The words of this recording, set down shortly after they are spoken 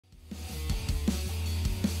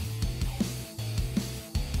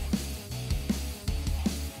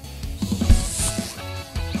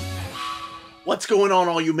What's going on,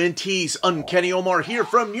 all you Minties? Uncanny Omar here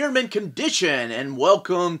from Near Mint Condition, and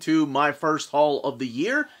welcome to my first haul of the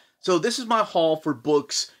year. So this is my haul for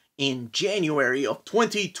books in January of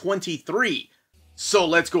 2023. So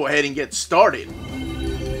let's go ahead and get started.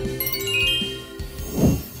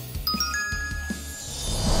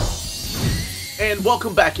 And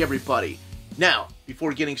welcome back, everybody. Now,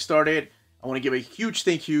 before getting started, I want to give a huge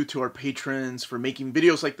thank you to our patrons for making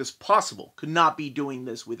videos like this possible. Could not be doing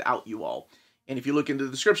this without you all. And if you look into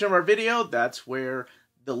the description of our video, that's where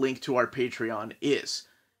the link to our Patreon is.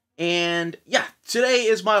 And yeah, today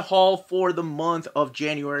is my haul for the month of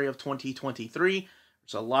January of 2023.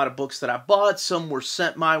 There's a lot of books that I bought. Some were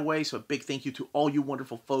sent my way, so a big thank you to all you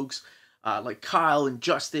wonderful folks like Kyle and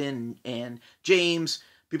Justin and James.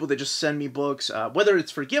 People that just send me books, whether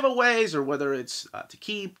it's for giveaways or whether it's to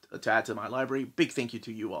keep, to add to my library. Big thank you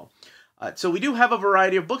to you all. So we do have a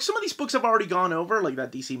variety of books. Some of these books I've already gone over, like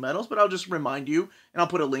that DC Metals, but I'll just remind you, and I'll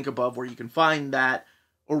put a link above where you can find that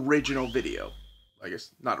original video. I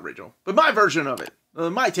guess not original, but my version of it.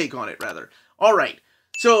 My take on it, rather. All right.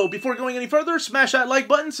 So before going any further, smash that like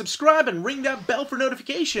button, subscribe, and ring that bell for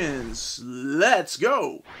notifications. Let's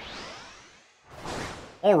go.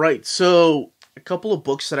 All right. So a couple of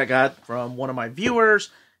books that I got from one of my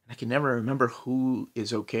viewers. I can never remember who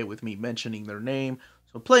is okay with me mentioning their name.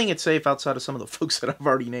 So playing it safe outside of some of the folks that I've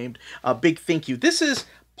already named. A big thank you. This is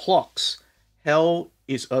Pluck's Hell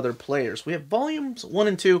is Other Players. We have volumes 1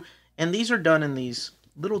 and 2, and these are done in these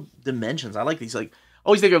little dimensions. I like these. Like, I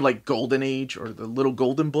always think of like Golden Age or the little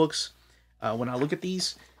golden books when I look at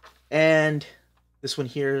these. And this one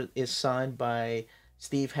here is signed by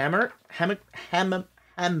Steve Hammaker.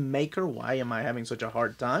 Why am I having such a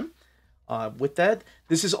hard time with that?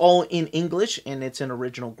 This is all in English, and it's an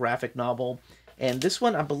original graphic novel. And this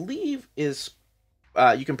one, I believe, is,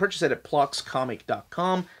 you can purchase it at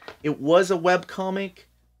pluckscomic.com. It was a webcomic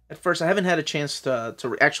at first. I haven't had a chance to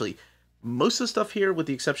actually, most of the stuff here, with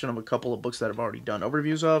the exception of a couple of books that I've already done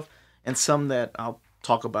overviews of, and some that I'll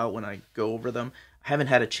talk about when I go over them, I haven't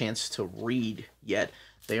had a chance to read yet.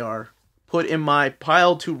 They are put in my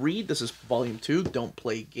pile to read. This is volume 2, Don't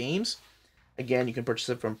Play Games. Again, you can purchase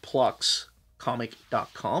it from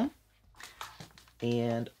pluckscomic.com.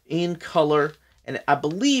 And in color. And I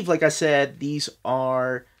believe, like I said, these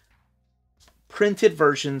are printed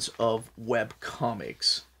versions of web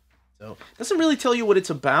comics. So it doesn't really tell you what it's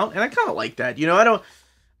about, and I kind of like that. You know,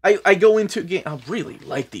 I go into game. I really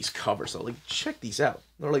like these covers though. Like, check these out.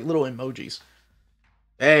 They're like little emojis.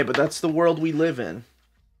 Hey, but that's the world we live in.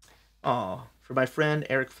 Aw, for my friend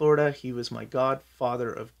Eric Florida, he was my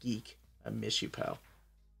godfather of geek. I miss you, pal.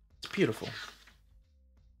 It's beautiful.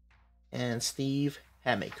 And Steve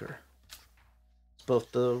Hammaker.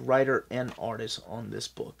 Both the writer and artist on this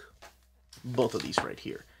book. Both of these right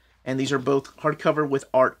here. And these are both hardcover with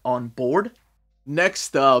art on board.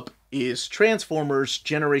 Next up is Transformers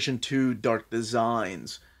Generation 2 Dark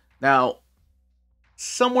Designs. Now,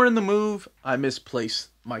 somewhere in the move, I misplaced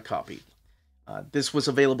my copy. This was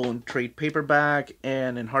available in trade paperback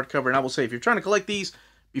and in hardcover. And I will say, if you're trying to collect these,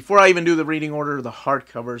 before I even do the reading order, the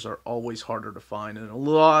hardcovers are always harder to find and a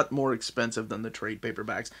lot more expensive than the trade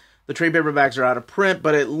paperbacks. The trade paperbacks are out of print,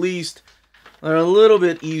 but at least they're a little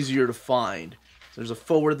bit easier to find. So there's a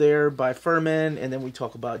forward there by Furman, and then we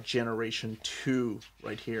talk about Generation 2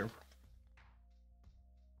 right here.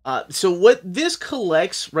 So what this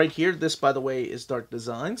collects right here, this, by the way, is Dark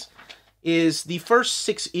Designs, is the first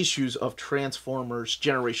 6 issues of Transformers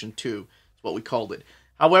Generation 2. Is what we called it.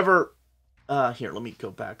 However, here, let me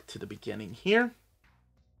go back to the beginning here.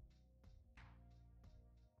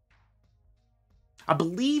 I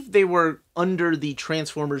believe they were under the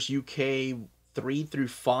Transformers UK 3 through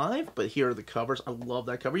 5, but here are the covers. I love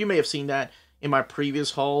that cover. You may have seen that in my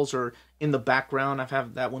previous hauls or in the background. I've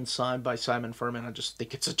had that one signed by Simon Furman. I just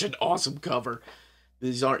think it's such an awesome cover.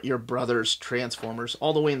 These aren't your brother's Transformers.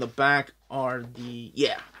 All the way in the back are the,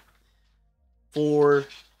 4,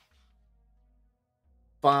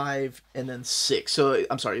 5, and then 6. So,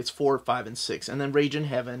 I'm sorry, it's 4, 5, and 6. And then Rage in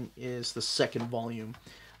Heaven is the second volume.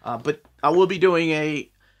 But I will be doing a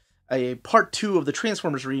part 2 of the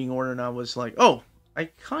Transformers reading order, and I was like, oh, I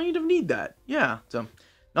kind of need that. Yeah, so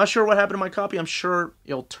not sure what happened to my copy. I'm sure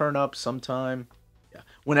it'll turn up sometime,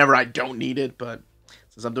 whenever I don't need it, but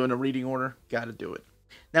since I'm doing a reading order, gotta do it.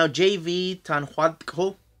 Now, JV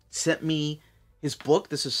Tanhuatco sent me his book.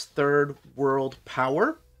 This is Third World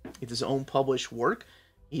Power. It's his own published work.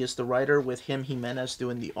 He is the writer, with him Jimenez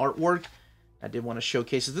doing the artwork. I did want to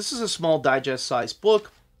showcase it. This is a small digest-sized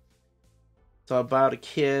book. It's about a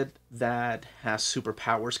kid that has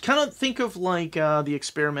superpowers. Kind of think of like the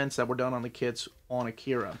experiments that were done on the kids on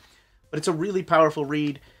Akira. but it's a really powerful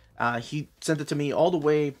read. He sent it to me all the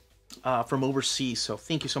way from overseas, so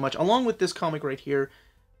thank you so much. Along with this comic right here,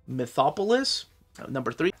 Mythopolis,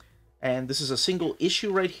 number 3. And this is a single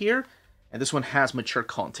issue right here, and this one has mature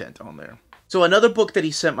content on there. So another book that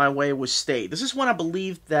he sent my way was Stay. This is one I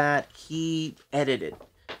believe that he edited,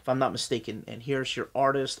 if I'm not mistaken. And here's your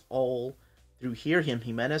artist all through here.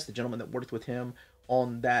 Jimenez, the gentleman that worked with him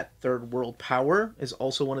on that Third World Power, is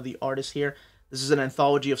also one of the artists here. This is an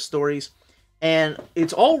anthology of stories. And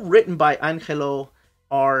it's all written by Angelo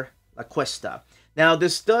R. La Cuesta. Now,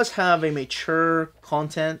 this does have a mature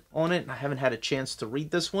content on it. I haven't had a chance to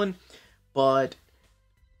read this one, but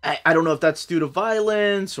I don't know if that's due to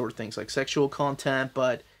violence or things like sexual content,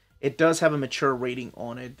 but it does have a mature rating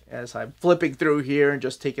on it as I'm flipping through here and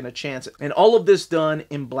just taking a chance. And all of this done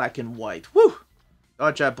in black and white. Woo!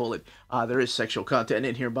 Dodge that bullet. There is sexual content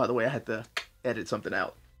in here, by the way. I had to edit something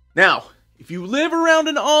out. Now, if you live around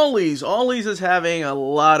in Ollie's, Ollie's is having a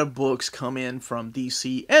lot of books come in from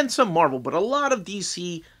DC and some Marvel, but a lot of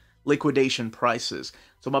DC liquidation prices.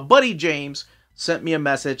 So my buddy James sent me a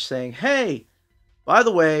message saying, hey, by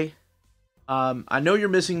the way, I know you're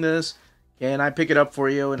missing this. Can I pick it up for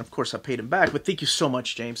you? And of course I paid him back, but thank you so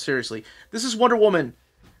much, James. Seriously. This is Wonder Woman,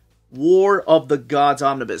 War of the Gods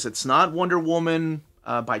Omnibus. It's not Wonder Woman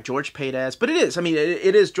by George Paydez, but it is. I mean,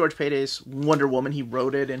 it is George Paydez' Wonder Woman. He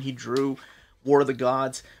wrote it and he drew War of the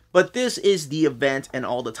Gods. But this is the event and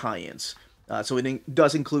all the tie-ins. So it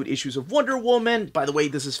does include issues of Wonder Woman. By the way,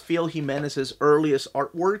 this is Phil Jimenez's earliest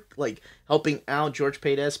artwork, like helping out George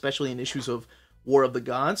Paydez, especially in issues of War of the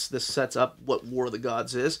Gods. This sets up what War of the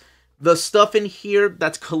Gods is. The stuff in here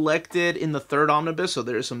that's collected in the third omnibus, so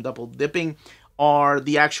there's some double dipping, are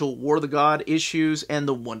the actual War of the God issues and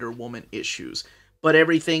the Wonder Woman issues. But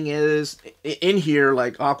everything is in here,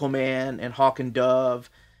 like Aquaman and Hawk and Dove,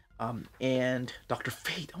 and Dr.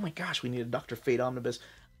 Fate. Oh my gosh, we need a Dr. Fate omnibus.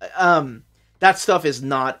 That stuff is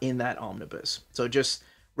not in that omnibus. So just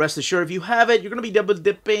rest assured, if you have it, you're going to be double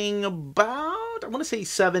dipping about, I want to say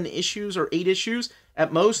 7 issues or 8 issues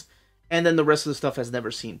at most. And then the rest of the stuff has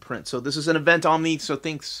never seen print. So this is an event omni, so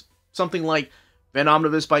think something like Van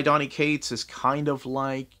Omnibus by Donny Cates is kind of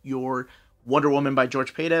like your Wonder Woman by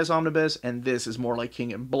George Paydez omnibus, and this is more like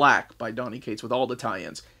King in Black by Donny Cates with all the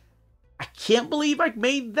tie-ins. I can't believe I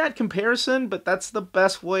made that comparison, but that's the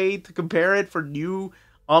best way to compare it for new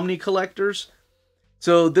Omni collectors.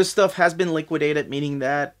 So this stuff has been liquidated, meaning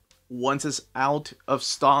that once it's out of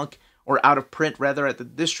stock, or out of print rather, at the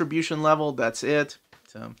distribution level, that's it.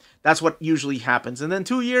 So that's what usually happens. And then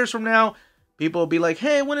 2 years from now, people will be like,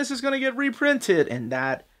 hey, when is this going to get reprinted? And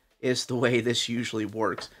that is the way this usually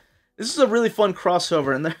works. This is a really fun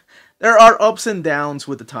crossover, and there are ups and downs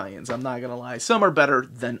with the tie-ins, I'm not going to lie. Some are better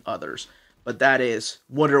than others. But that is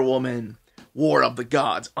Wonder Woman, War of the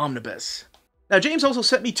Gods Omnibus. Now, James also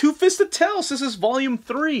sent me Two Fisted Tales. This is Volume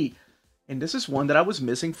 3. And this is one that I was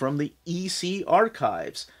missing from the EC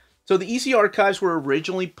archives. So the EC archives were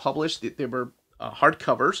originally published, they were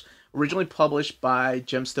hardcovers, originally published by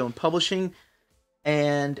Gemstone Publishing,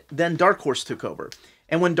 and then Dark Horse took over.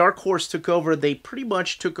 And when Dark Horse took over, they pretty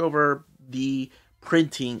much took over the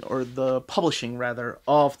printing, or the publishing rather,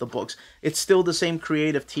 of the books. It's still the same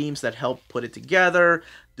creative teams that help put it together,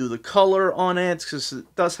 do the color on it, because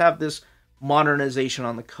it does have this modernization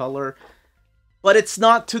on the color. But it's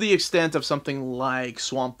not to the extent of something like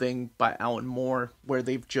Swamp Thing by Alan Moore, where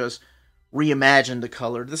they've just reimagined the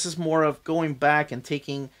color. This is more of going back and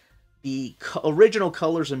taking the original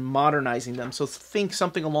colors and modernizing them. So think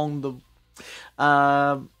something along the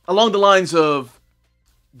lines of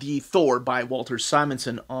the Thor by Walter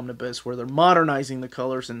Simonson omnibus, where they're modernizing the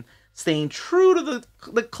colors and staying true to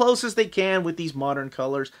the closest they can with these modern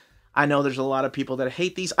colors. I know there's a lot of people that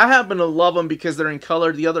hate these. I happen to love them because they're in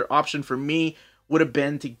color. The other option for me would have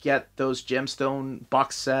been to get those Gemstone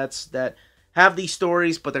box sets that have these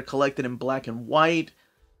stories, but they're collected in black and white.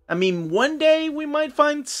 I mean, one day we might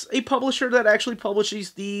find a publisher that actually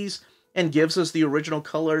publishes these and gives us the original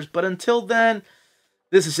colors, but until then,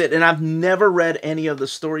 this is it. And I've never read any of the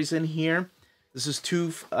stories in here. This is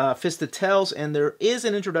Two Fisted Tales, and there is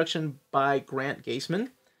an introduction by Grant Gaisman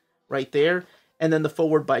right there, and then the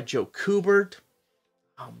foreword by Joe Kubert.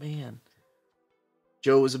 Oh man,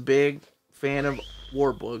 Joe was a big fan of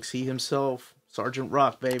war books. He himself, Sergeant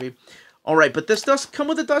Rock, baby. Alright, but this does come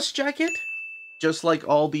with a dust jacket, just like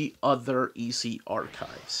all the other EC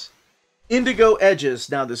archives. Indigo Edges.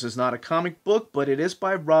 Now, this is not a comic book, but it is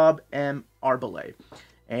by Rob M. Arbelay.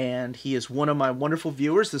 And he is one of my wonderful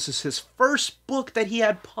viewers. This is his first book that he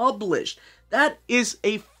had published. That is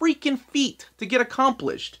a freaking feat to get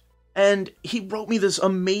accomplished. And he wrote me this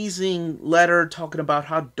amazing letter talking about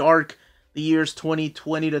how dark the years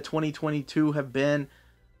 2020 to 2022 have been,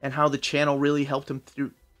 and how the channel really helped him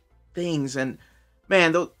through things. And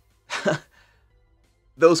man,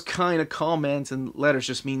 those kind of comments and letters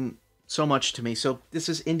just mean so much to me. So this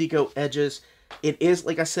is Indigo Edges. It is,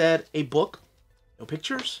 like I said, a book, no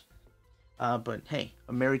pictures. But hey,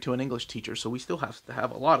 I'm married to an English teacher, so we still have to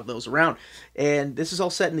have a lot of those around. And this is all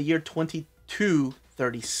set in the year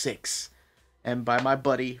 2236, and by my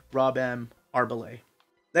buddy Rob M. Arbelay.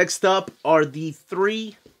 Next up are the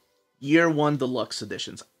 3 Year 1 Deluxe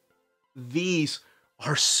editions. These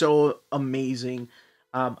are so amazing.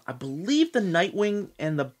 I believe the Nightwing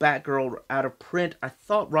and the Batgirl are out of print. I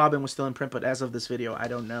thought Robin was still in print, but as of this video, I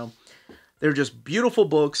don't know. They're just beautiful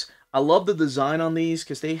books. I love the design on these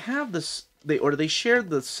because they have this, they share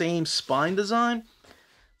the same spine design.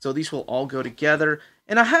 So these will all go together.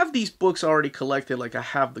 And I have these books already collected. Like, I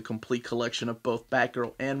have the complete collection of both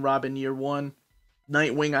Batgirl and Robin Year 1.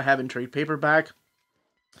 Nightwing I have in trade paperback.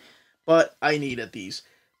 But I needed these.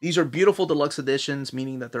 These are beautiful deluxe editions,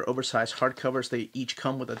 meaning that they're oversized hardcovers. They each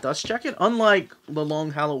come with a dust jacket, unlike the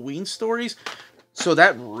Long Halloween stories. So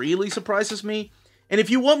that really surprises me. And if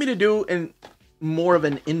you want me to do more of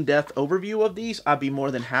an in-depth overview of these, I'd be more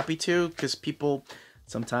than happy to, because people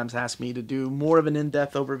sometimes ask me to do more of an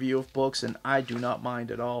in-depth overview of books, and I do not mind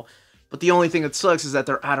at all. But the only thing that sucks is that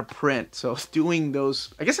they're out of print. So doing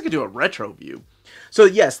those, I guess I could do a retro view. So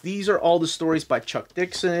yes, these are all the stories by Chuck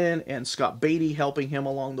Dixon and Scott Beatty helping him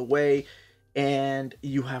along the way. And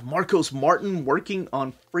you have Marcos Martin working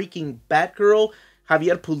on freaking Batgirl,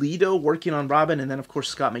 Javier Pulido working on Robin, and then of course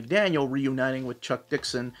Scott McDaniel reuniting with Chuck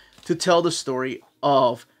Dixon to tell the story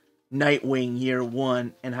of Nightwing Year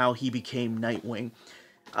 1 and how he became Nightwing.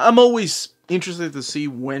 I'm always interested to see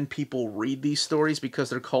when people read these stories because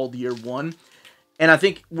they're called Year 1. And I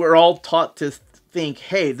think we're all taught to think,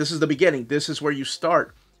 hey, this is the beginning. This is where you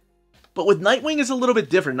start. But with Nightwing, it's a little bit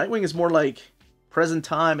different. Nightwing is more like present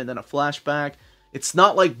time and then a flashback. It's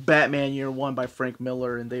not like Batman Year 1 by Frank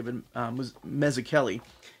Miller and David Mazzucchelli.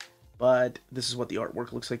 But this is what the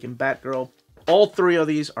artwork looks like in Batgirl. All 3 of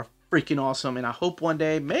these are freaking awesome. And I hope one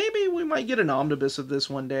day, maybe we might get an omnibus of this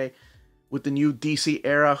one day with the new DC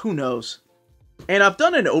era. Who knows? And I've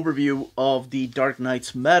done an overview of the Dark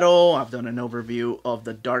Knights Metal. I've done an overview of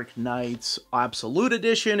the Dark Knights Absolute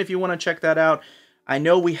Edition, if you want to check that out. I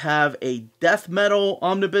know we have a Death Metal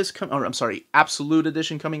Omnibus, Absolute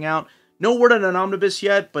Edition coming out. No word on an Omnibus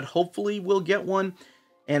yet, but hopefully we'll get one.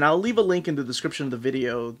 And I'll leave a link in the description of the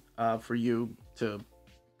video for you to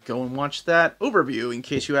go and watch that overview in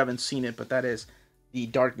case you haven't seen it. But that is the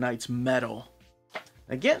Dark Knights Metal.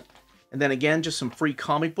 Again. And then again, just some free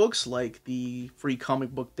comic books, like the free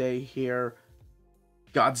comic book day here,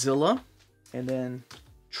 Godzilla, and then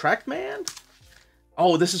Trackman.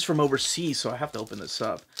 Oh, this is from overseas, so I have to open this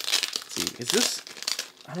up. Let's see, is this,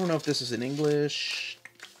 I don't know if this is in English.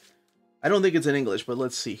 I don't think it's in English, but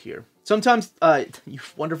let's see here. Sometimes, you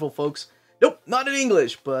wonderful folks, nope, not in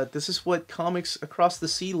English, but this is what comics across the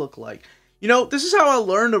sea look like. You know, this is how I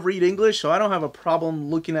learned to read English, so I don't have a problem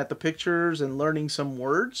looking at the pictures and learning some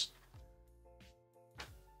words.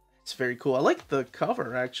 It's very cool. I like the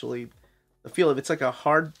cover, actually. The feel of it's like a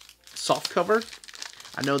hard, soft cover.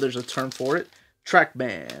 I know there's a term for it.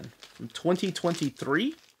 Trackman from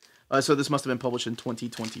 2023. So this must have been published in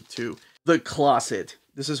 2022. The Closet.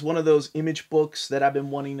 This is one of those image books that I've been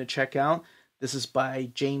wanting to check out. This is by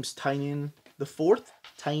James Tynion IV,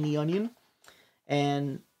 Tiny Onion.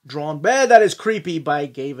 And drawn, bad, that is creepy, by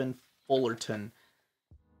Gavin Fullerton.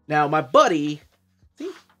 Now, my buddy,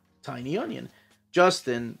 see, Tiny Onion,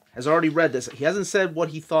 Justin, has already read this. He hasn't said what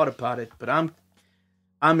he thought about it, but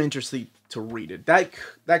I'm interested to read it.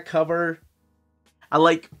 That cover, I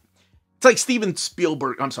like. It's like Steven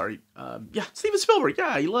Spielberg. I'm sorry. Yeah, Steven Spielberg.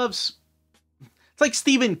 Yeah, he loves. It's like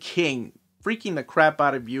Stephen King freaking the crap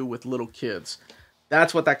out of you with little kids.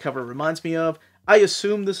 That's what that cover reminds me of. I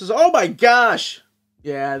assume this is. Oh my gosh!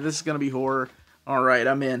 Yeah, this is gonna be horror. All right,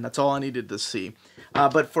 I'm in. That's all I needed to see.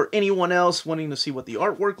 But for anyone else wanting to see what the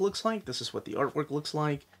artwork looks like, this is what the artwork looks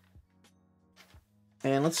like.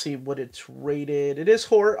 And let's see what it's rated. It is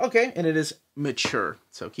horror, okay, and it is mature.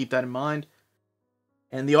 So keep that in mind.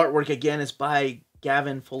 And the artwork, again, is by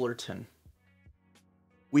Gavin Fullerton.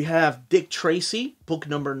 We have Dick Tracy, book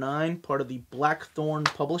number 9, part of the Blackthorn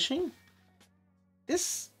Publishing.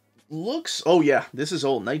 This looks... Oh, yeah, this is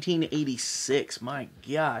old. 1986. My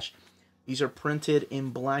gosh. These are printed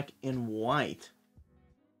in black and white.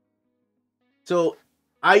 So,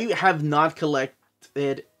 I have not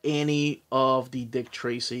collected any of the Dick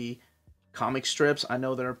Tracy comic strips. I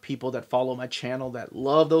know there are people that follow my channel that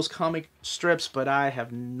love those comic strips, but I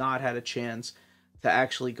have not had a chance to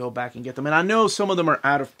actually go back and get them. And I know some of them are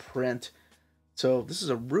out of print. So this is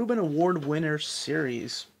a Reuben Award winner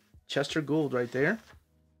series. Chester Gould right there.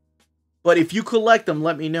 But if you collect them,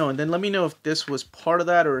 let me know. And then let me know if this was part of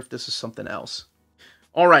that or if this is something else.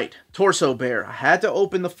 Alright, Torso Bear. I had to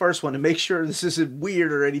open the first one to make sure this isn't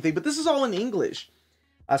weird or anything. But this is all in English.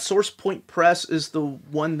 Source Point Press is the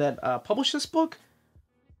one that published this book.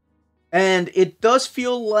 And it does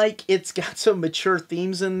feel like it's got some mature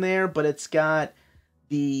themes in there. But it's got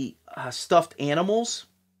the stuffed animals.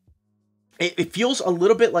 It feels a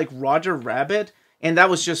little bit like Roger Rabbit. And that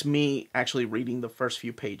was just me actually reading the first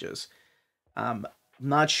few pages. I'm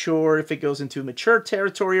not sure if it goes into mature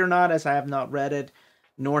territory or not, as I have not read it.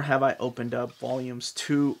 Nor have I opened up volumes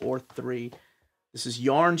 2 or 3. This is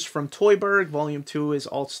Yarns from Toyberg. Volume 2 is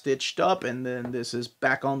all stitched up. And then this is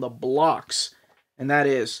Back on the Blocks. And that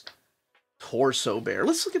is Torso Bear.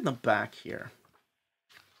 Let's look at the back here.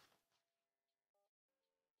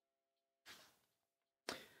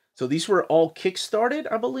 So these were all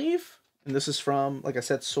kickstarted, I believe. And this is from, like I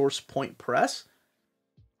said, Source Point Press.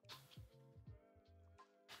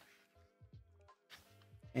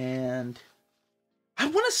 And I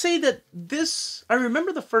want to say that this, I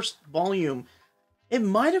remember the first volume, it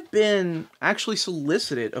might have been actually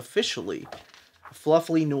solicited officially. A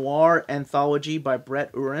Fluffy Noir Anthology by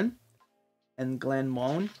Brett Uren and Glenn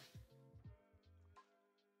Moan.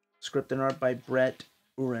 Script and art by Brett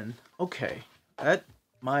Uren. Okay, that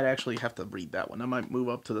might actually have to read that one. I might move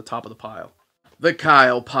up to the top of the pile. The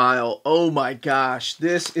Kyle Pile. Oh my gosh,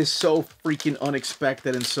 this is so freaking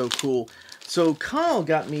unexpected and so cool. So Kyle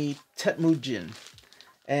got me Tetmujin.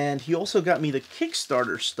 And he also got me the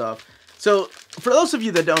Kickstarter stuff. So, for those of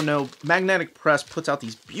you that don't know, Magnetic Press puts out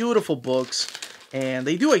these beautiful books. And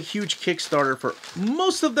they do a huge Kickstarter for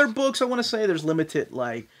most of their books. I want to say there's limited,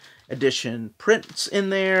 like, edition prints in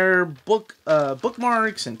there.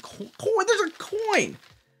 Bookmarks and coin. There's a coin!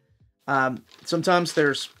 Sometimes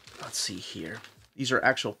there's, let's see here. These are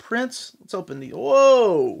actual prints. Let's open the,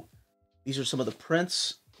 whoa! These are some of the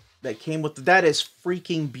prints that came with, that is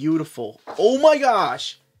freaking beautiful. Oh my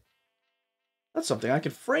gosh! That's something I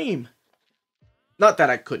could frame. Not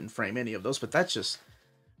that I couldn't frame any of those, but that's just,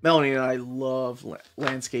 Melanie and I love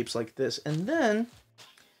landscapes like this. And then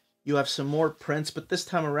you have some more prints, but this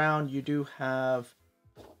time around you do have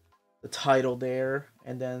the title there,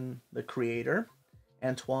 and then the creator,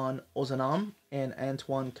 Antoine Ozanam and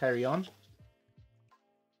Antoine Carillon.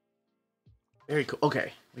 Very cool.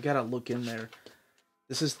 Okay, we gotta look in there.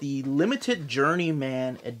 This is the Limited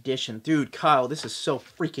Journeyman Edition. Dude, Kyle, this is so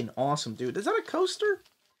freaking awesome, dude. Is that a coaster?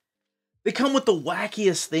 They come with the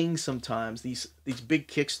wackiest things sometimes, these big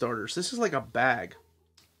Kickstarters. This is like a bag.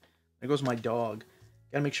 There goes my dog.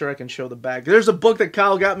 Gotta make sure I can show the bag. There's a book that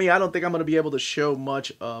Kyle got me I don't think I'm going to be able to show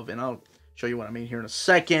much of, and I'll show you what I mean here in a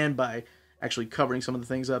second by actually covering some of the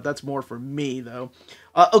things up. That's more for me, though.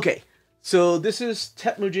 Okay, so this is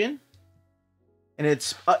Tetmujin, and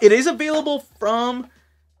it is available from...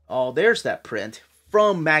 Oh, there's that print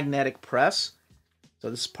from Magnetic Press. So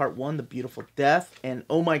this is part 1, The Beautiful Death. And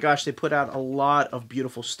oh my gosh, they put out a lot of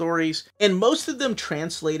beautiful stories. And most of them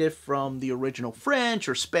translated from the original French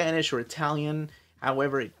or Spanish or Italian.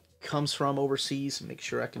 However it comes from overseas. Make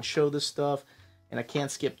sure I can show this stuff. And I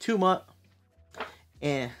can't skip too much.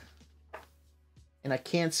 And I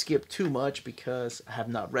can't skip too much because I have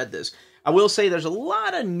not read this. I will say there's a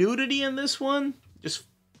lot of nudity in this one. Just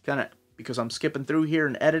kind of... because I'm skipping through here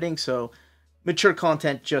and editing, so mature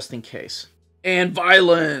content just in case. And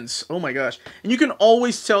violence! Oh my gosh. And you can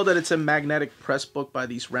always tell that it's a Magnetic Press book by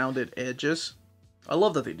these rounded edges. I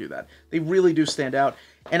love that they do that. They really do stand out.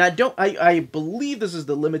 And I believe this is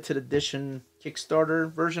the limited edition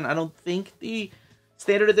Kickstarter version. I don't think the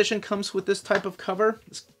standard edition comes with this type of cover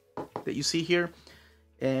that you see here.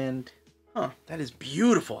 And, that is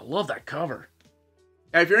beautiful. I love that cover.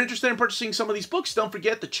 Now, if you're interested in purchasing some of these books, don't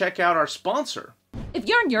forget to check out our sponsor. If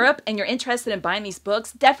you're in Europe and you're interested in buying these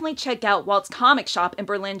books, definitely check out Walt's Comic Shop in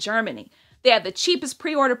Berlin, Germany. They have the cheapest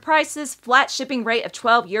pre-order prices, flat shipping rate of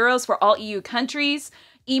 €12 for all EU countries,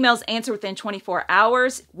 emails answered within 24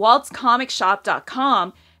 hours,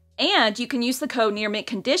 waltscomicshop.com, and you can use the code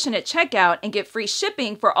nearmintcondition at checkout and get free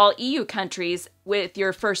shipping for all EU countries with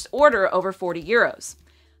your first order over €40.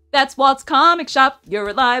 That's Walt's Comic Shop, your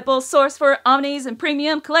reliable source for omnis and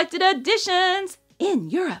premium collected editions in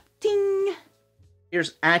Europe. Ding!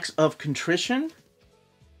 Here's Acts of Contrition.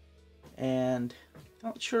 And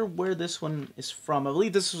not sure where this one is from. I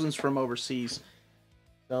believe this one's from overseas.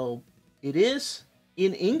 So it is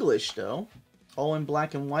in English, though. All in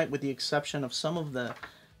black and white with the exception of some of the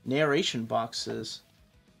narration boxes.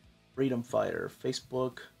 Freedom Fighter,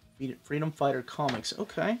 Facebook, Freedom Fighter Comics.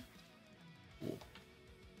 Okay. Cool.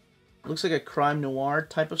 Looks like a crime noir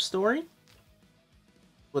type of story.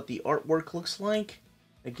 What the artwork looks like.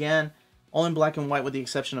 Again, all in black and white with the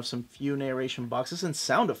exception of some few narration boxes and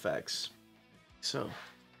sound effects. So,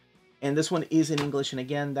 and this one is in English, and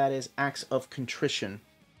again, that is Acts of Contrition.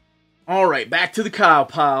 Alright, back to the cow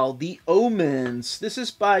pile. The Omens. This is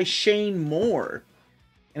by Shane Moore.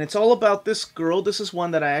 And it's all about this girl. This is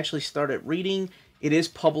one that I actually started reading. It is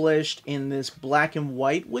published in this black and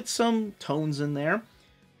white with some tones in there.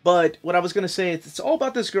 But what I was going to say is it's all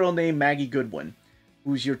about this girl named Maggie Goodwin,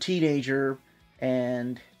 who's your teenager,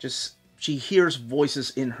 and just she hears voices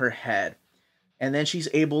in her head. And then she's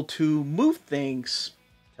able to move things,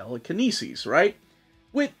 telekinesis, right?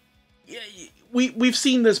 We've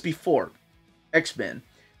seen this before, X-Men.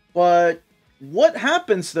 But what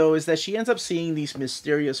happens, though, is that she ends up seeing these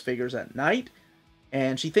mysterious figures at night,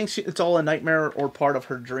 and she thinks it's all a nightmare or part of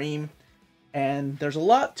her dream, and there's a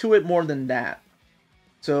lot to it more than that.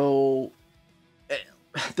 So,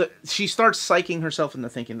 she starts psyching herself into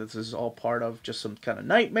thinking that this is all part of just some kind of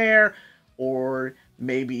nightmare, or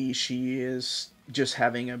maybe she is just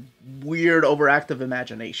having a weird, overactive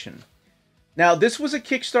imagination. Now, this was a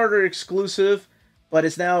Kickstarter exclusive, but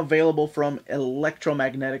it's now available from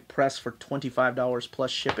Electromagnetic Press for $25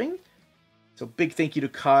 plus shipping. So big thank you to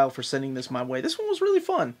Kyle for sending this my way. This one was really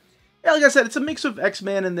fun. Yeah, like I said, it's a mix of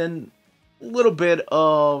X-Men and then a little bit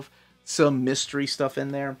of some mystery stuff in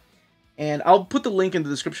there. And I'll put the link in the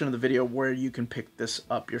description of the video where you can pick this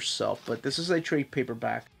up yourself. But this is a trade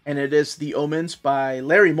paperback. And it is The Omens by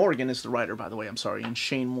Larry Morgan is the writer, by the way. I'm sorry. And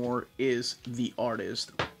Shane Moore is the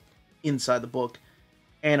artist inside the book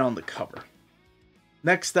and on the cover.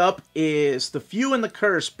 Next up is The Few and the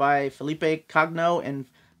Curse by Felipe Cagno and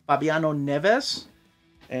Fabiano Neves.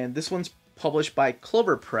 And this one's published by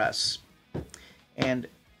Clover Press. And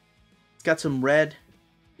it's got some red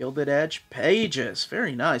Gilded Edge pages.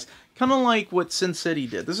 Very nice. Kind of like what Sin City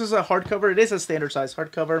did. This is a hardcover. It is a standard size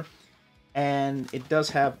hardcover. And it does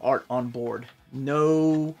have art on board.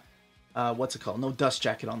 No, what's it called? No dust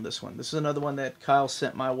jacket on this one. This is another one that Kyle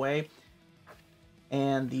sent my way.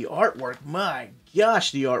 And the artwork, my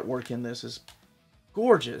gosh, the artwork in this is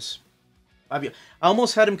gorgeous. I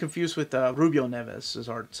almost had him confused with Rubio Neves'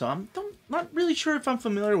 art. So I'm not really sure if I'm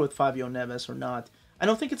familiar with Fabio Neves or not. I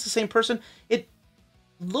don't think it's the same person. It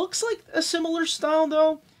looks like a similar style,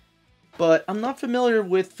 though. But I'm not familiar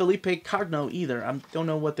with Felipe Cagno either. I don't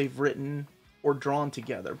know what they've written or drawn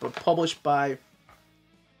together. But published by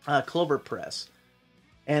Clover Press.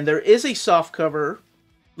 And there is a soft cover.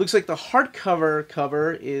 Looks like the hardcover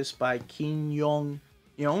cover is by Kim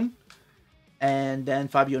Yong-yeon. And then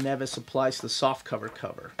Fabio Neves supplies the softcover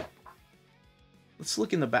cover. Let's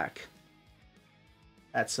look in the back.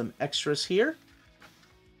 Add some extras here.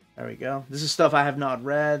 There we go. This is stuff I have not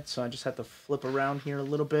read, so I just have to flip around here a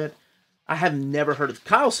little bit. I have never heard of.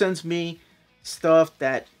 Kyle sends me stuff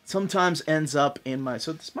that sometimes ends up in my.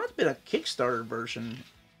 So this might have been a Kickstarter version.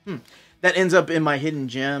 That ends up in my hidden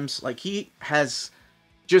gems. Like he has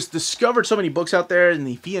just discovered so many books out there, and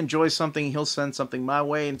if he enjoys something, he'll send something my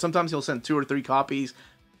way. And sometimes he'll send 2 or 3 copies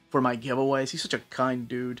for my giveaways. He's such a kind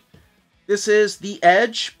dude. This is The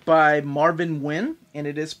Edge by Marvin Wynn, and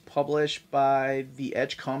it is published by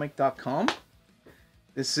theedgecomic.com.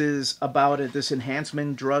 This is about this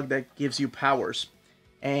enhancement drug that gives you powers.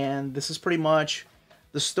 And this is pretty much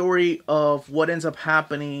the story of what ends up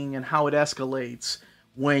happening and how it escalates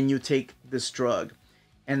when you take this drug.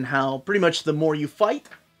 And how pretty much the more you fight,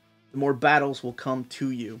 the more battles will come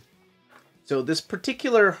to you. So this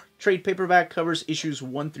particular trade paperback covers issues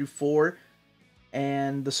 1 through 4.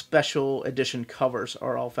 And the special edition covers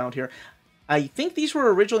are all found here. I think these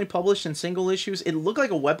were originally published in single issues. It looked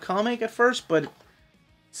like a webcomic at first, but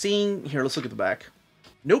seeing... Here, let's look at the back.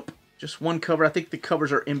 Nope, just one cover. I think the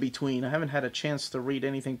covers are in between. I haven't had a chance to read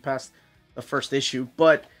anything past the first issue,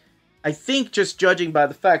 but I think just judging by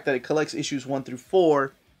the fact that it collects issues 1 through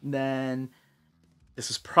 4, then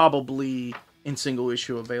this is probably in single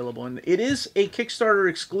issue available. And it is a Kickstarter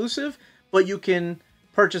exclusive, but you can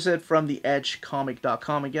purchase it from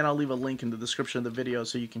theedgecomic.com. Again, I'll leave a link in the description of the video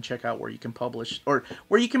so you can check out where you can publish or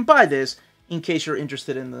where you can buy this in case you're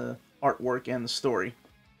interested in the artwork and the story.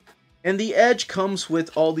 And The Edge comes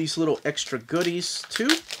with all these little extra goodies too.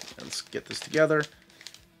 Let's get this together.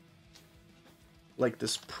 Like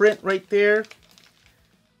this print right there.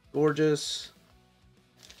 Gorgeous.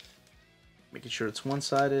 Making sure it's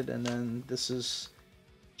one-sided. And then this is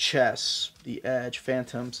Chess, The Edge,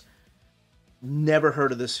 Phantoms. Never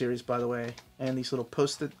heard of this series, by the way. And these little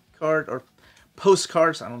post-it card or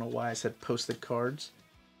postcards. I don't know why I said post-it cards.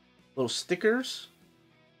 Little stickers.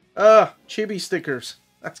 Chibi stickers.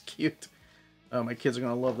 That's cute. Oh, my kids are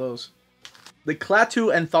going to love those. The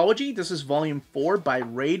Klaatu Anthology. This is volume 4 by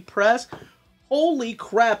Raid Press. Holy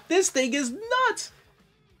crap, this thing is nuts!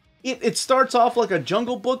 It starts off like a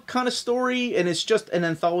Jungle Book kind of story, and it's just an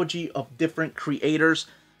anthology of different creators.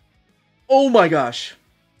 Oh my gosh.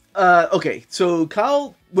 Okay, so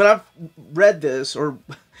Kyle, when I've read this, or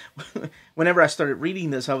whenever I started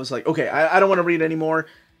reading this, I was like, okay, I don't want to read anymore.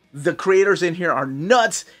 The creators in here are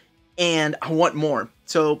nuts, and I want more.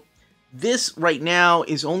 So this right now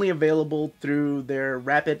is only available through their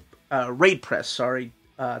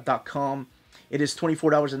raidpress.com. It is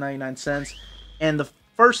 $24.99, and the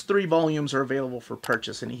first 3 volumes are available for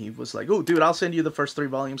purchase. And he was like, oh, dude, I'll send you the first 3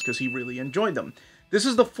 volumes because he really enjoyed them. This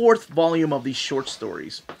is the 4th volume of these short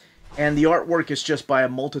stories, and the artwork is just by a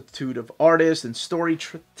multitude of artists and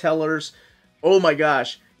storytellers. Oh my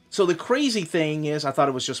gosh. So the crazy thing is, I thought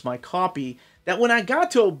it was just my copy, that when I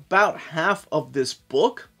got to about half of this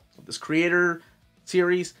book, this creator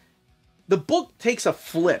series, the book takes a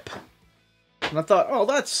flip. And I thought, oh,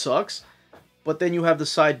 that sucks. But then you have the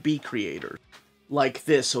side B creator, like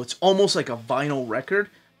this. So it's almost like a vinyl record.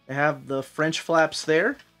 They have the French flaps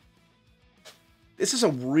there. This is a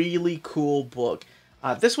really cool book.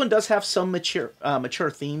 This one does have some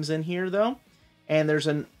mature themes in here, though. And there's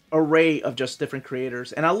an array of just different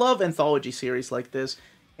creators. And I love anthology series like this.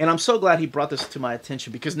 And I'm so glad he brought this to my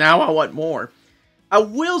attention, because now I want more. I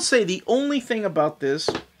will say the only thing about this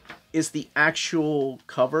is the actual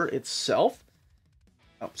cover itself.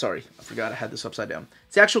 Oh, sorry. I forgot I had this upside down.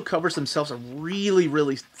 The actual covers themselves are really,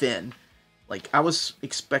 really thin. Like, I was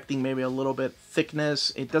expecting maybe a little bit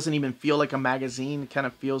thickness. It doesn't even feel like a magazine. It kind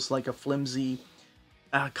of feels like a flimsy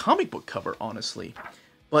comic book cover, honestly.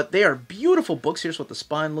 But they are beautiful books. Here's what the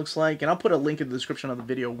spine looks like. And I'll put a link in the description of the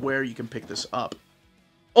video where you can pick this up.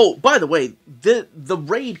 Oh, by the way, the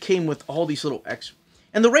Raid came with all these little extras.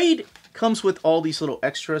 And the Raid comes with all these little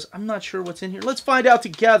extras. I'm not sure what's in here. Let's find out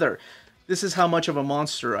together. This is how much of a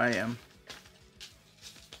monster I am.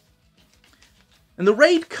 And the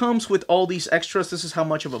Raid comes with all these extras. This is how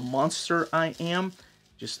much of a monster I am.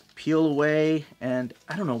 Just peel away. And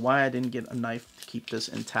I don't know why I didn't get a knife to keep this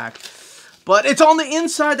intact. But it's on the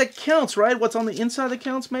inside that counts, right? What's on the inside that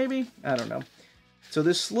counts, maybe? I don't know. So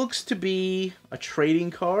this looks to be a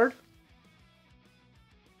trading card.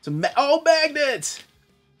 It's a magnet!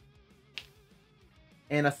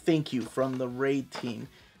 And a thank you from the Raid team.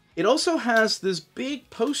 It also has this big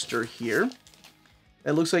poster here.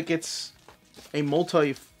 That looks like it's a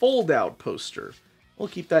multi-fold-out poster. We'll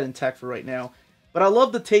keep that intact for right now. But I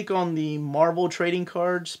love the take on the Marvel trading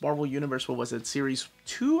cards. Marvel Universe, what was it? Series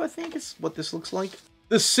 2, I think is what this looks like.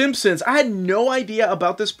 The Simpsons. I had no idea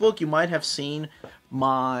about this book. You might have seen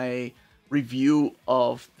my review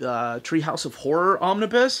of the Treehouse of Horror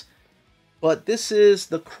Omnibus. But this is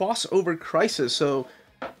the Crossover Crisis. So,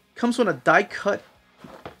 comes with a die-cut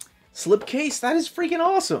slipcase. That is freaking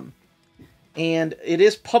awesome. And it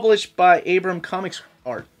is published by Abram Comics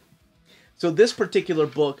Art. So this particular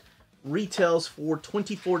book retails for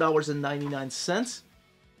 $24.99.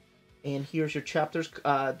 And here's your chapters.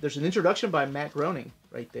 There's an introduction by Matt Groening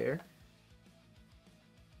right there.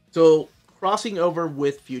 So crossing over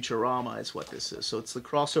with Futurama is what this is. So it's the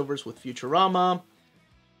crossovers with Futurama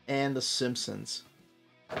and The Simpsons.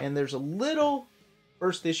 And there's a little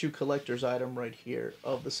first issue collector's item right here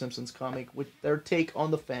of the Simpsons comic with their take on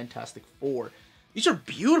the Fantastic Four. These are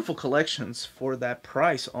beautiful collections for that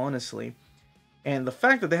price, honestly. And the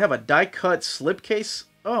fact that they have a die-cut slipcase,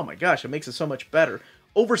 oh my gosh, it makes it so much better.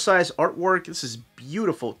 Oversized artwork, this is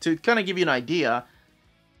beautiful. To kind of give you an idea,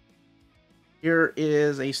 here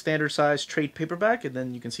is a standard size trade paperback, and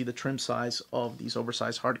then you can see the trim size of these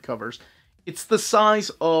oversized hardcovers. It's the size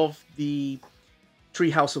of the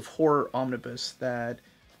Treehouse of Horror Omnibus that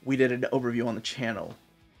we did an overview on the channel.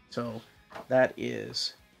 So that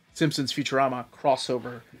is Simpsons Futurama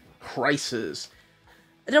Crossover Crisis.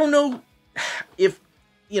 I don't know if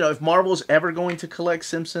Marvel's ever going to collect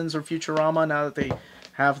Simpsons or Futurama now that they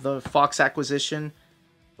have the Fox acquisition,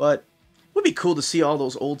 but it would be cool to see all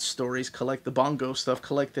those old stories, collect the Bongo stuff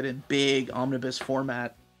collected in big omnibus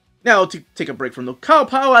format. Now, to take a break from the cow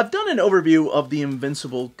pile, I've done an overview of the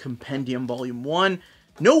Invincible Compendium Volume 1.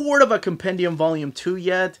 No word of a Compendium Volume 2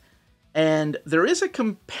 yet. And there is a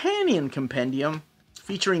companion compendium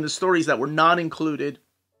featuring the stories that were not included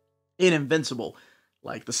in Invincible,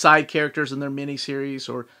 like the side characters in their miniseries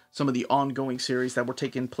or some of the ongoing series that were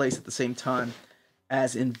taking place at the same time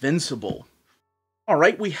as Invincible.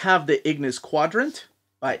 Alright, we have the Ignis Quadrant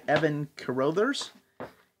by Evan Carruthers.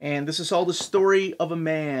 And this is all the story of a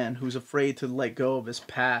man who's afraid to let go of his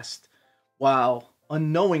past while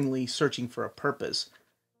unknowingly searching for a purpose.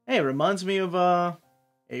 Hey, it reminds me of a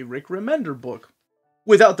Rick Remender book,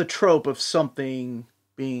 without the trope of something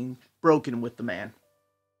being broken with the man.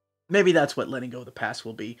 Maybe that's what letting go of the past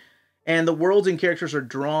will be. And the worlds and characters are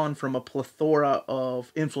drawn from a plethora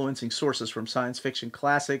of influencing sources, from science fiction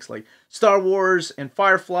classics like Star Wars and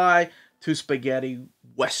Firefly to spaghetti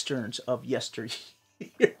westerns of yesteryear.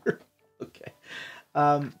 Okay.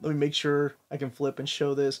 Let me make sure I can flip and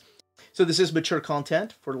show this. So this is mature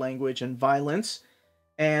content for language and violence.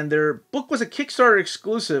 And their book was a Kickstarter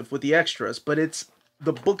exclusive with the extras, but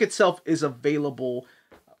the book itself is available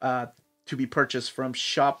to be purchased from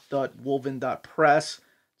shop.wolven.press.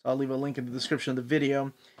 So I'll leave a link in the description of the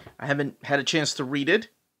video. I haven't had a chance to read it.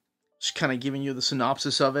 Just kind of giving you the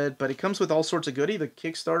synopsis of it, but it comes with all sorts of goodie. The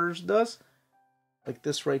Kickstarters does. Like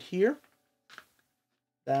this right here.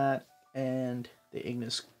 That and the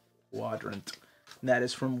Ignis Quadrant. And that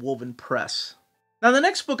is from Woven Press. Now the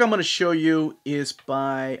next book I'm going to show you is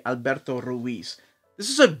by Alberto Ruiz. This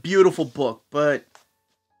is a beautiful book, but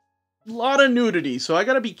a lot of nudity, so I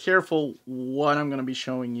got to be careful what I'm going to be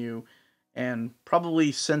showing you, and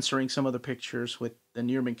probably censoring some of the pictures with the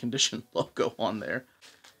Near Mint Condition logo on there,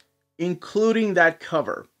 including that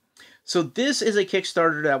cover. So this is a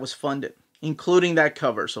Kickstarter that was funded, including that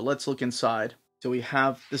cover. So let's look inside. So we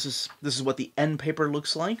have, this is what the end paper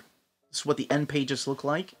looks like. This is what the end pages look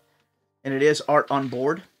like. And it is art on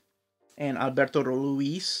board. And Alberto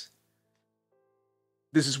Ruiz.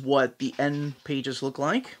 This is what the end pages look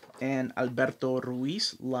like. And Alberto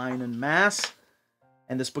Ruiz, Line and Mass.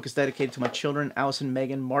 And this book is dedicated to my children, Allison,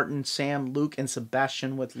 Megan, Martin, Sam, Luke, and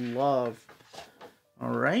Sebastian, with love.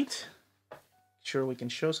 Alright. Sure we can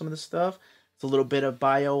show some of this stuff. It's a little bit of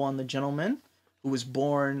bio on the gentleman, who was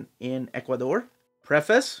born in Ecuador.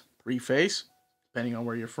 Preface, depending on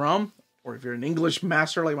where you're from, or if you're an English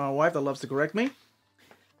master like my wife that loves to correct me.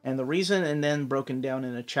 And the reason, and then broken down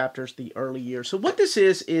into chapters, the early years. So what this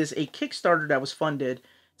is a Kickstarter that was funded.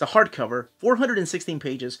 It's a hardcover, 416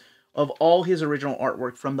 pages of all his original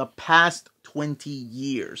artwork from the past 20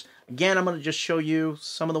 years. Again, I'm going to just show you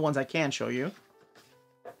some of the ones I can show you.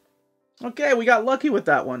 Okay, we got lucky with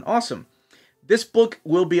that one. Awesome. This book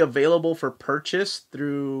will be available for purchase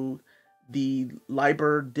through the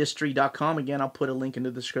librardistry.com. Again, I'll put a link in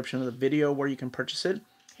the description of the video where you can purchase it.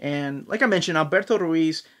 And like I mentioned, Alberto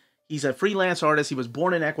Ruiz, he's a freelance artist. He was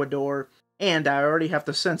born in Ecuador. And I already have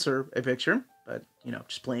to censor a picture, but, you know,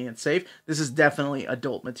 just playing it safe. This is definitely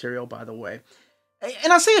adult material, by the way.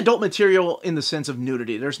 And I say adult material in the sense of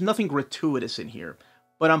nudity. There's nothing gratuitous in here.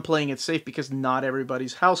 But I'm playing it safe because not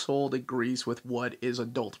everybody's household agrees with what is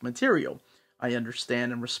adult material. I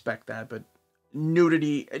understand and respect that, but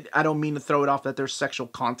nudity, I don't mean to throw it off that there's sexual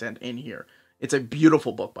content in here. It's a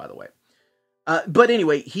beautiful book, by the way. But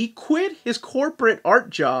anyway, he quit his corporate art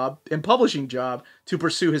job and publishing job to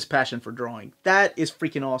pursue his passion for drawing. That is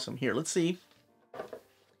freaking awesome. Here, let's see.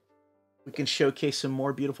 We can showcase some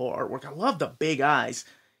more beautiful artwork. I love the big eyes.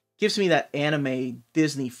 Gives me that anime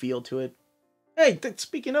Disney feel to it. Hey,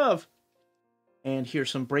 speaking of. And here's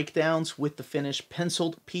some breakdowns with the finished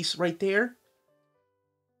penciled piece right there.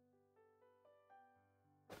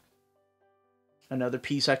 Another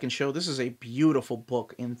piece I can show. This is a beautiful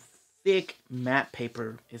book in thick matte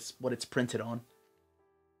paper is what it's printed on.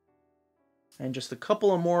 And just a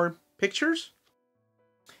couple of more pictures.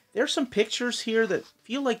 There's some pictures here that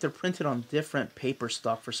feel like they're printed on different paper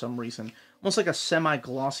stock for some reason. Almost like a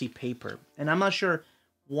semi-glossy paper. And I'm not sure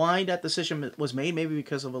why that decision was made. Maybe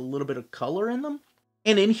because of a little bit of color in them.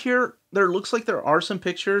 And in here, there looks like there are some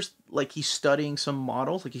pictures like he's studying some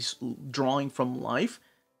models. Like he's drawing from life.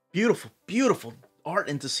 Beautiful, beautiful art.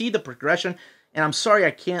 And to see the progression. And I'm sorry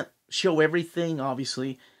I can't show everything,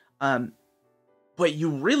 obviously, but you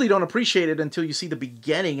really don't appreciate it until you see the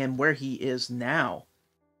beginning and where he is now.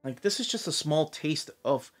 Like, this is just a small taste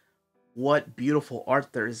of what beautiful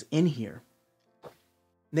art there is in here.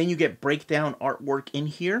 Then you get breakdown artwork in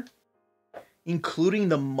here, including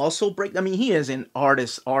the muscle break. I mean, he is an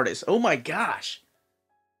artist. Oh my gosh.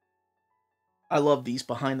 I love these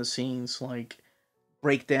behind the scenes, like,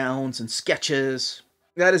 breakdowns and sketches.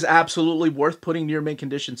 That is absolutely worth putting Near Mint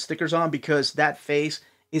Condition stickers on because that face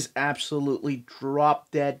is absolutely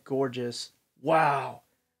drop dead gorgeous. Wow.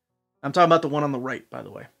 I'm talking about the one on the right, by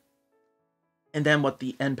the way. And then what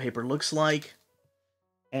the end paper looks like.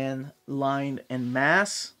 And lined and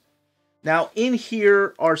mass. Now, in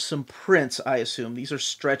here are some prints, I assume. These are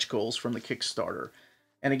stretch goals from the Kickstarter.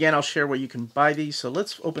 And again, I'll share where you can buy these. So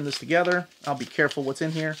let's open this together. I'll be careful what's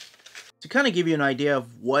in here. To kind of give you an idea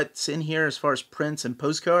of what's in here as far as prints and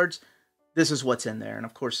postcards, this is what's in there. And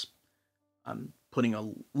of course, I'm putting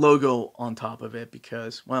a logo on top of it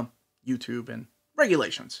because, well, YouTube and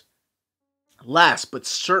regulations. Last but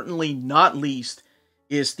certainly not least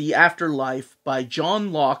is The Afterlife by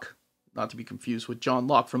John Locke, not to be confused with John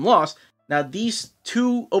Locke from Lost. Now, these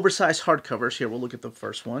two oversized hardcovers, here we'll look at the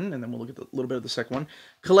first one, and then we'll look at a little bit of the second one,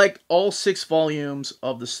 collect all 6 volumes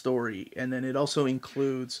of the story, and then it also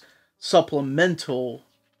includes supplemental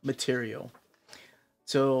material.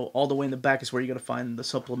 So all the way in the back is where you're going to find the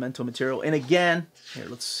supplemental material. And again, here,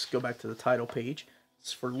 let's go back to the title page.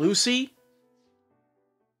 It's for Lucy,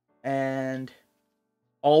 and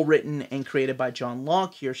all written and created by John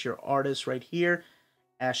Locke. Here's your artist right here.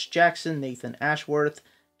 Ash Jackson, Nathan Ashworth,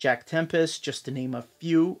 Jack Tempest, just to name a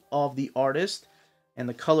few of the artists. And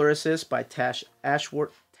the color assist by Tash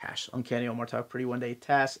Ashworth. Tash, Uncanny Omar Talk Pretty One Day.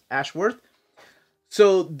 Tash Ashworth.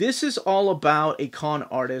 So this is all about a con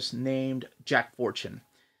artist named Jack Fortune.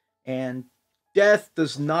 And death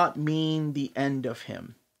does not mean the end of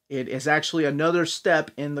him. It is actually another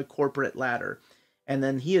step in the corporate ladder. And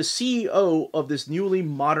then he is CEO of this newly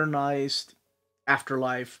modernized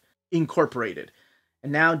Afterlife Incorporated.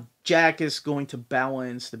 And now Jack is going to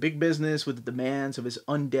balance the big business with the demands of his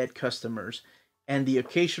undead customers and the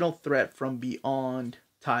occasional threat from beyond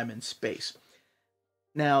time and space.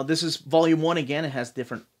 Now, this is volume 1 again. It has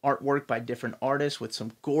different artwork by different artists with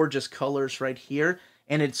some gorgeous colors right here.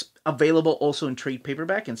 And it's available also in trade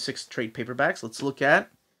paperback and 6 trade paperbacks. Let's look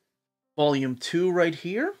at volume 2 right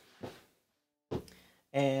here.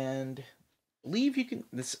 And I believe you can,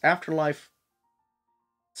 this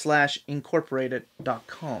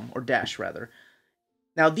afterlife/incorporated.com, or dash rather.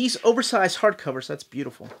 Now, these oversized hardcovers, that's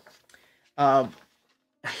beautiful.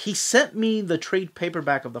 He sent me the trade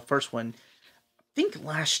paperback of the first one, I think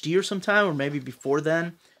last year sometime, or maybe before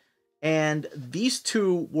then. And these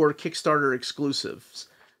two were Kickstarter exclusives.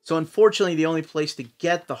 So unfortunately, the only place to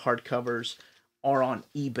get the hardcovers are on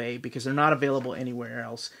eBay because they're not available anywhere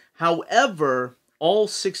else. However, all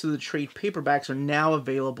 6 of the trade paperbacks are now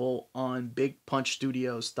available on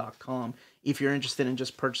bigpunchstudios.com if you're interested in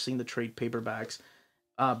just purchasing the trade paperbacks.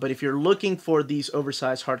 But if you're looking for these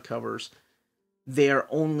oversized hardcovers, they are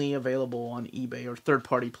only available on eBay or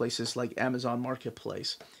third-party places like Amazon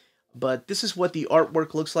Marketplace. But this is what the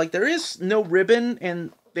artwork looks like. There is no ribbon,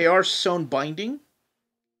 and they are sewn binding.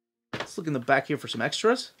 Let's look in the back here for some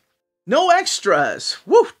extras. No extras!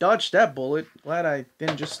 Woo! Dodged that bullet. Glad I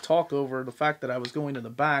didn't just talk over the fact that I was going to the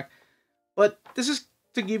back. But this is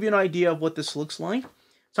to give you an idea of what this looks like.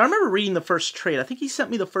 So I remember reading the first trade. I think he sent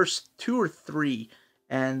me the first 2 or 3.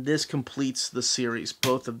 And this completes the series,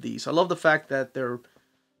 both of these. I love the fact that they're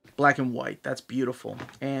black and white. That's beautiful.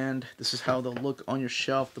 And this is how they'll look on your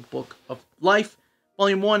shelf. The Book of Life,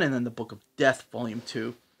 Volume 1, and then the Book of Death, Volume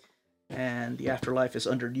 2. And the Afterlife is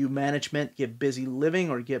under new management. Get busy living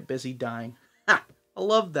or get busy dying. Ha! I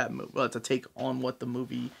love that movie. Well, it's a take on what the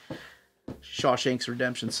movie Shawshank's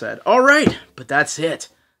Redemption said. All right, but that's it.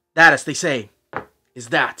 That, as they say, is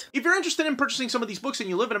that. If you're interested in purchasing some of these books and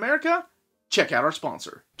you live in America, check out our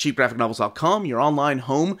sponsor, cheapgraphicnovels.com, your online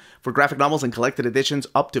home for graphic novels and collected editions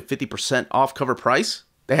up to 50% off cover price.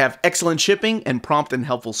 They have excellent shipping and prompt and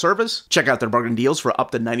helpful service. Check out their bargain deals for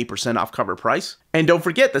up to 90% off cover price. And don't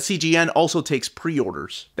forget that CGN also takes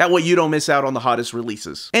pre-orders. That way you don't miss out on the hottest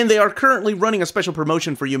releases. And they are currently running a special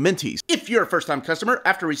promotion for you Minties. If you're a first-time customer,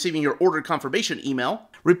 after receiving your order confirmation email,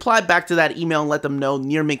 reply back to that email and let them know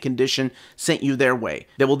Near Mint Condition sent you their way.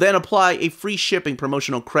 They will then apply a free shipping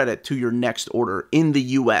promotional credit to your next order in the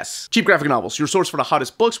US. Cheap Graphic Novels, your source for the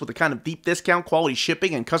hottest books with the kind of deep discount, quality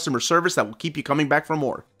shipping, and customer service that will keep you coming back for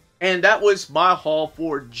more. And that was my haul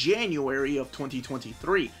for January of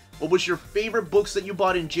 2023. What was your favorite books that you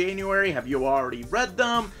bought in January? Have you already read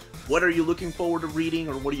them? What are you looking forward to reading,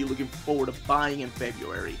 or what are you looking forward to buying in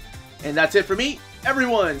February? And that's it for me.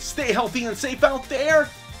 Everyone, stay healthy and safe out there.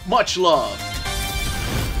 Much love.